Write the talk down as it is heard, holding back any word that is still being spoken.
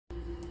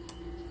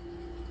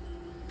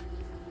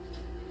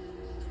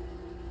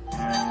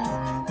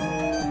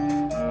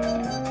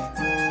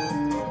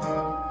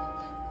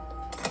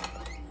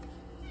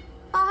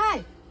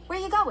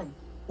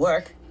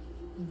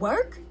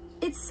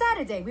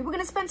Day. We were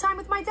gonna spend time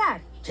with my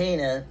dad.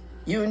 Tina,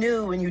 you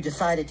knew when you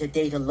decided to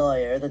date a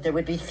lawyer that there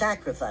would be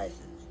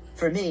sacrifices.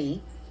 For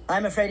me,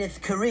 I'm afraid it's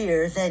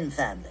career then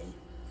family.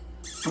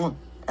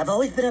 I've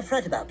always been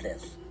upfront about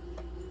this.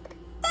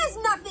 There's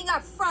nothing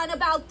upfront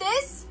about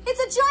this. It's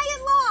a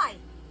giant lie.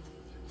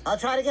 I'll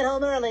try to get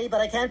home early,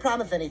 but I can't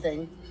promise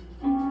anything.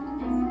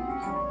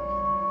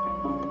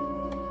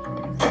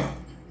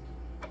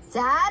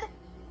 Dad?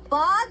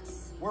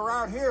 Bugs? We're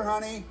out here,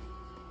 honey.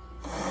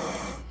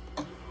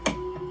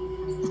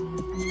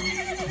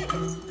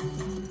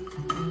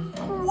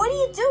 What are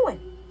you doing?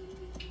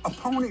 A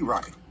pony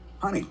ride.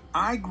 Honey,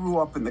 I grew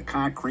up in the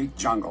concrete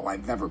jungle.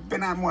 I've never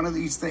been on one of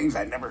these things.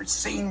 I've never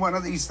seen one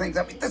of these things.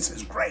 I mean, this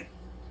is great.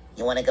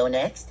 You want to go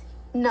next?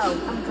 No,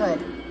 I'm good.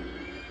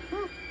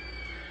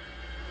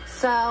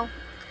 So,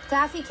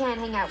 Daffy can't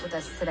hang out with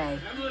us today.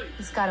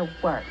 He's gotta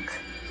work.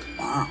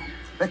 Wow,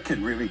 that kid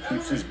really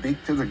keeps his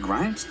beak to the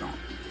grindstone.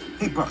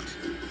 Hey, Bugs,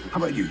 how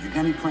about you? You got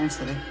any plans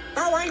today?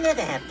 Oh, I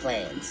never have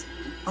plans.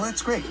 Well,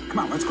 that's great. Come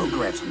on, let's go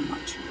grab some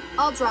lunch.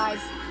 I'll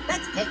drive.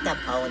 Let's take the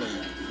pony.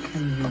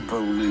 Can you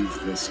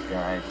believe this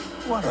guy?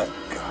 What a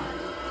guy.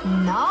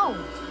 No,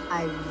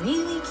 I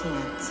really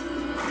can't.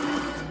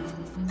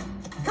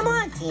 Come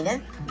on,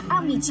 Tina.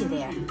 I'll meet you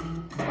there.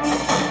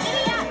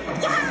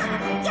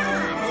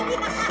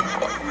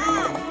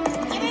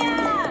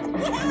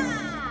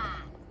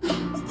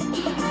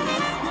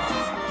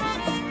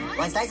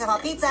 One slice of our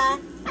pizza.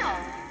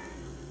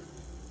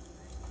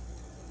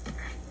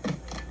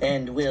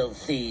 And we'll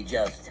see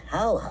just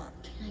how hot.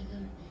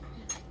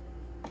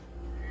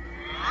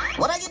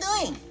 What are you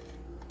doing?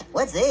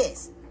 What's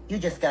this? You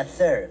just got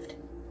served.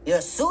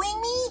 You're suing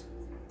me?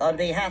 On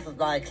behalf of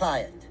my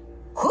client.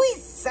 Who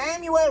is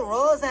Samuel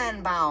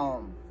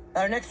Rosenbaum?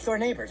 Our next door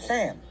neighbor,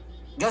 Sam.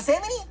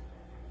 Yosemite?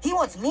 He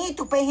wants me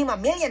to pay him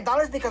 $1 million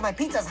because my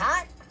pizza's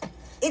hot?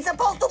 It's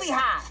supposed to be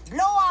hot.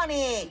 Blow on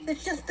it.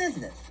 It's just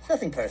business.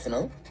 Nothing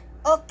personal.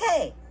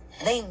 Okay.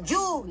 Then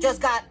you just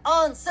got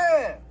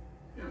unserved.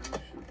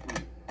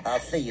 I'll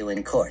see you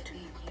in court.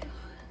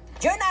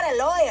 You're not a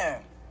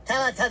lawyer.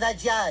 Tell it to the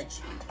judge.